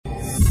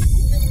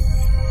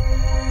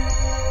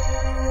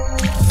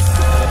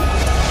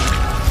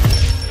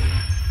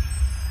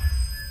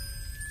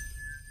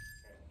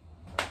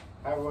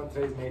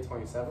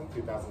27th,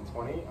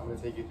 2020. I'm going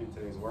to take you through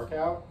today's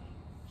workout.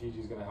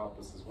 Gigi's going to help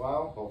us as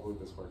well. Hopefully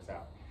this works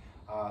out.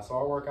 So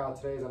our workout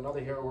today is another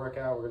hero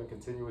workout. We're going to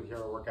continue with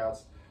hero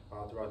workouts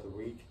throughout the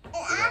week. And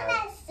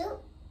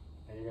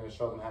you're going to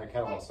show them how to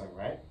kettlebell swing,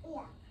 right?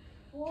 Yeah.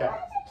 What is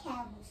a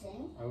kettlebell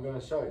swing? I'm going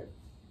to show you.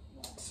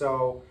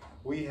 So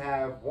we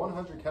have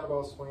 100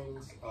 kettlebell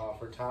swings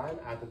for time.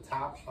 At the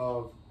top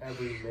of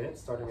every minute,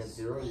 starting at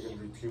 0, you're going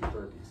to do 2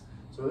 burpees.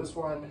 So this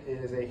one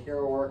is a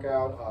hero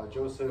workout.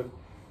 Joseph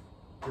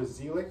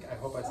Grzelak, I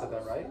hope I said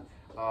that right,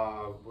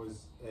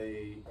 was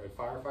a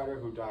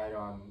firefighter who died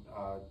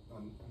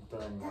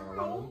during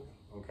 9/11.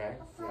 Okay.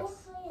 A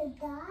firefighter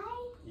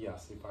died?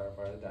 Yes, a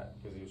firefighter died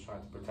because he was trying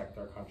to protect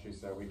our country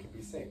so that we could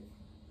be safe.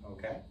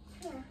 Okay.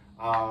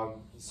 Yeah.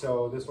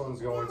 So this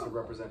one's going to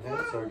represent him.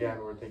 So again,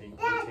 we're taking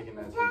that as we can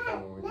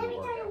when we do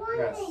the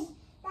workout. Yes.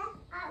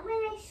 When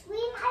I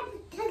scream, I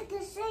protect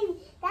the city.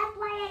 That's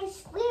why I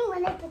scream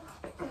when I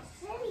protect the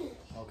city.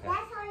 Okay.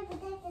 That's how I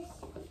protect the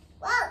city.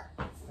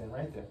 Whoa! Stand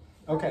right there.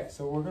 Okay,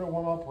 so we're gonna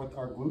warm up with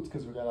our glutes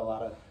because we got a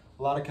lot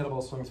of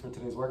kettlebell swings for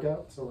today's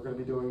workout. So we're gonna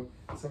be doing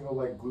single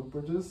leg glute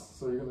bridges.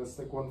 So you're gonna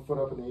stick one foot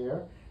up in the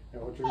air,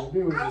 and what you're gonna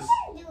do is just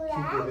keep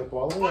your hip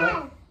all the way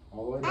up,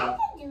 all the way down.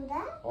 I can do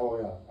that. All the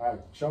way up. All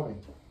right, show me.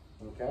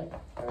 Okay,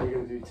 and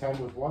you're gonna do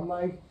 10 with one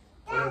leg,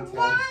 and then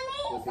 10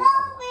 with the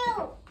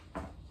other.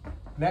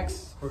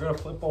 Next, we're gonna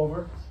flip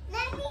over.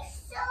 Let me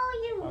show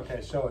you.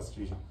 Okay, show us,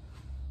 Gigi.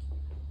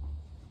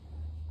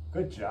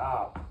 Good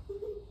job.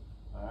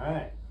 All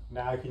right,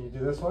 now can you do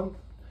this one?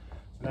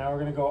 So now we're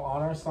gonna go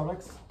on our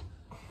stomachs,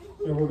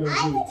 and we're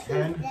gonna do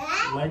 10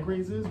 leg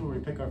raises where we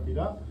pick our feet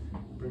up,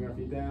 bring our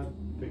feet down,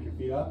 pick your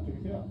feet up, pick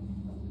your feet up.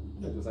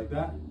 Yeah, just like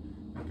that,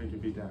 and pick your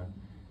feet down.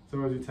 So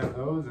we're gonna do 10 of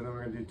those, and then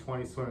we're gonna do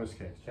 20 swimmer's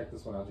kicks. Check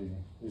this one out, Gigi.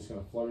 You're just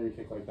gonna flutter your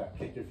kick like that,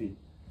 kick your feet.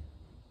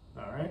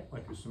 All right,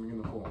 like you're swimming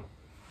in the pool.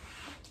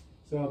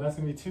 So that's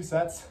gonna be 2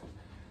 sets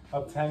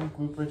of 10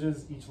 glute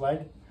bridges each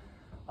leg,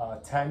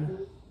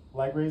 10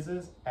 leg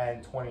raises,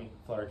 and 20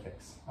 flutter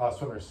kicks,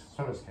 swimmers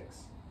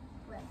kicks.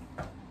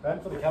 Then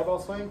for the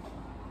kettlebell swing,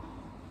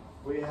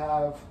 we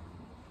have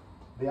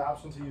the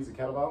option to use a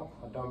kettlebell,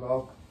 a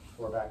dumbbell,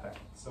 or a backpack.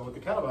 So with the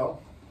kettlebell,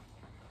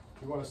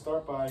 you want to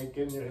start by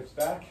getting your hips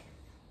back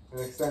and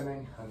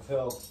extending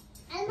until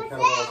the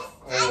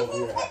kettlebell is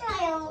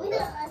all over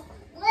your head.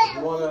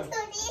 You want to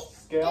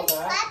scale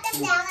that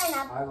to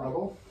eye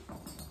level.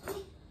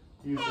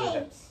 Use your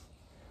hips.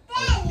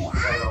 Daddy, I'm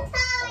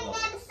telling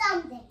them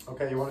something.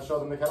 Okay, you want to show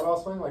them the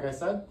kettlebell swing, like I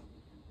said?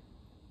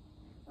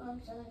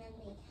 I'm showing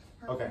them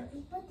how Okay.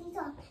 we put these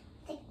on.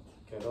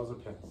 Okay, those are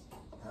pins.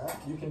 All right,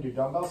 you can do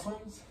dumbbell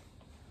swings,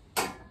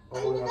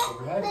 all the way up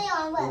overhead,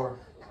 or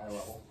eye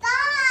level.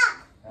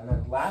 Stop! And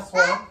then last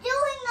one. Stop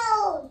doing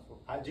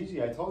those.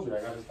 Gigi, I told you, I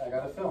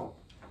got to film.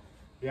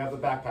 You have the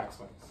backpack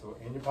swing. So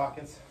in your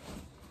pockets,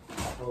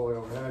 all the way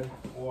overhead,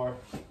 or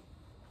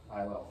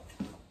eye level.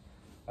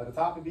 At the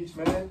top of each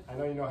minute, I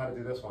know you know how to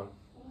do this one.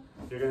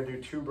 You're going to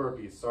do 2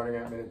 burpees starting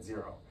at minute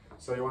 0.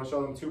 So you want to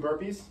show them 2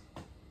 burpees?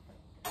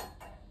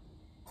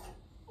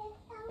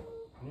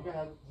 You go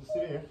ahead, just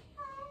sit here.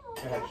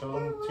 Go ahead, show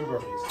them 2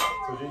 burpees.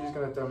 So Gigi's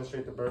going to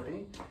demonstrate the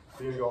burpee.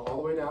 So you're going to go all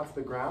the way down to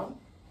the ground.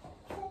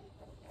 Oh,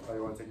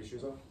 you want to take your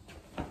shoes off?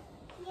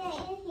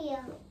 Yeah, in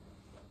here.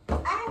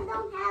 I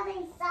don't have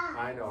any socks.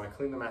 I know, I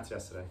cleaned the mats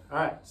yesterday. All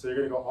right, so you're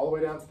going to go all the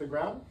way down to the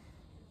ground.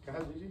 Go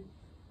ahead, Gigi.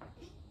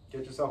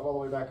 Get yourself all the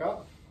way back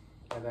up,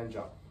 and then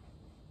jump.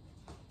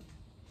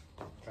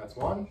 That's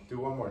 1. Do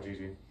 1 more,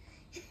 Gigi.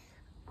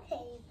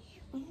 Okay.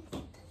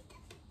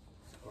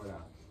 Or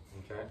down.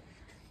 Okay.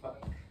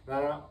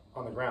 No,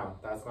 on the ground.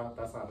 That's not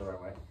the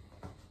right way.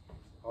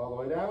 All the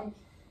way down,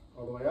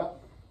 all the way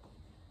up,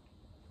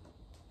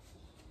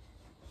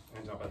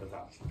 and jump at the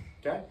top.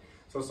 Okay.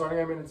 So starting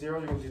at minute 0,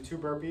 you're going to do 2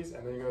 burpees,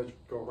 and then you're going to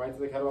go right to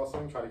the kettlebell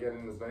swing. Try to get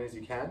in as many as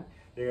you can.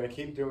 You're going to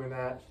keep doing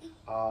that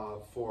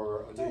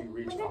until you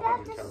reach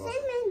 100 kettlebell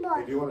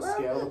swings. If you want to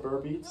scale the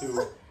burpee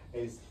to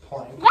a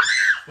plank,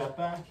 step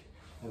back,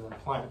 and then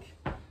plank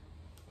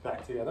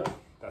back together,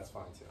 that's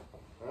fine too.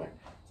 All right.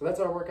 So that's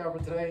our workout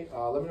for today.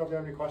 Let me know if you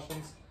have any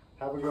questions.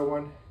 Have a good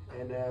one,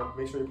 and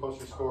make sure you post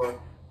your score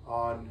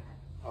on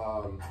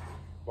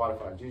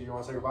Wi-Fi. Gigi, you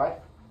want to say goodbye?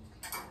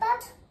 Bye-bye.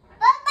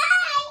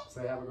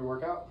 Say have a good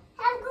workout.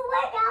 Have a good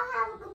workout.